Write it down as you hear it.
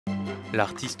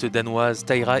L'artiste danoise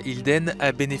Thyra Hilden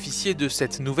a bénéficié de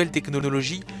cette nouvelle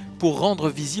technologie pour rendre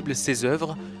visibles ses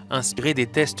œuvres, inspirées des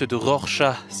tests de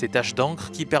Rorschach, ces taches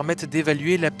d'encre qui permettent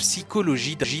d'évaluer la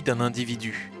psychologie d'un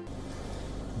individu.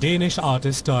 Danish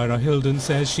artist Thyra Hilden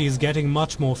says she is getting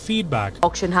much more feedback.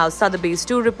 Auction house Sotheby's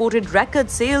too reported record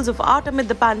sales of art amid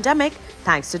the pandemic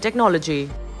thanks to technology.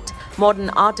 Modern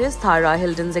artist Thyra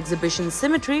Hilden's exhibition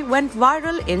Symmetry went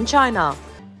viral in China.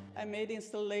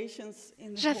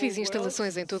 Já fiz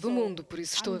instalações em todo o mundo, por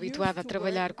isso estou habituada a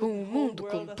trabalhar com o mundo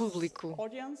como público.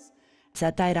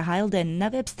 Thyra Hilden na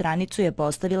web stranicu je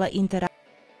postavila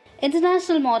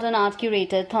International modern art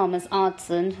curator Thomas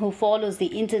Artson, who follows the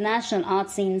international art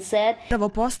scene, said, Prvo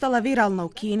postala viralna u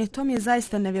Kini, to mi je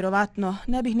zaista nevjerovatno.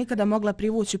 Ne bih nikada mogla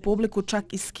privući publiku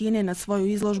čak iz Kine na svoju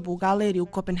izložbu u galeriji u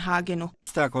Kopenhagenu.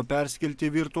 Teko perskelti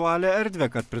virtualią erdvę,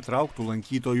 kad pritrauktų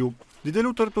lankytojų.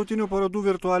 Didelių tarptautinių parodų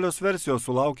virtualios versijos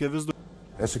sulaukia vis daugiau.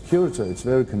 As a curator, it's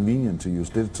very convenient to use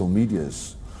digital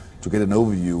medias to get an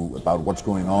overview about what's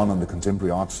going on the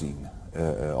contemporary art scene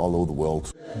all over the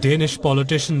world. Danish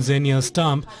politician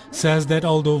H.O.M.E says that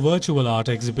although virtual art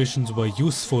exhibitions were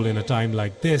useful in a time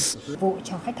like this,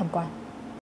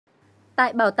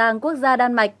 tại Bảo tàng Quốc gia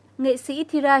Đan Mạch, nghệ sĩ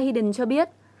Thyra Hilden cho biết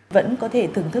vẫn có thể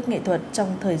thưởng thức nghệ thuật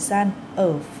trong thời gian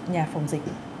ở nhà phòng dịch.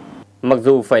 Mặc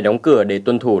dù phải đóng cửa để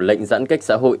tuân thủ lệnh giãn cách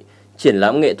xã hội, triển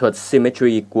lãm nghệ thuật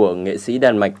Symmetry của nghệ sĩ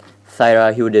Đan Mạch Thyra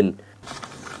Hilden.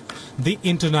 The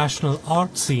international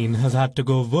art scene has had to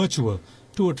go virtual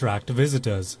to attract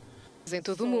visitors. Em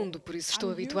todo o mundo, por isso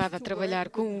estou habituada a trabalhar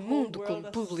com o mundo como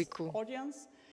público.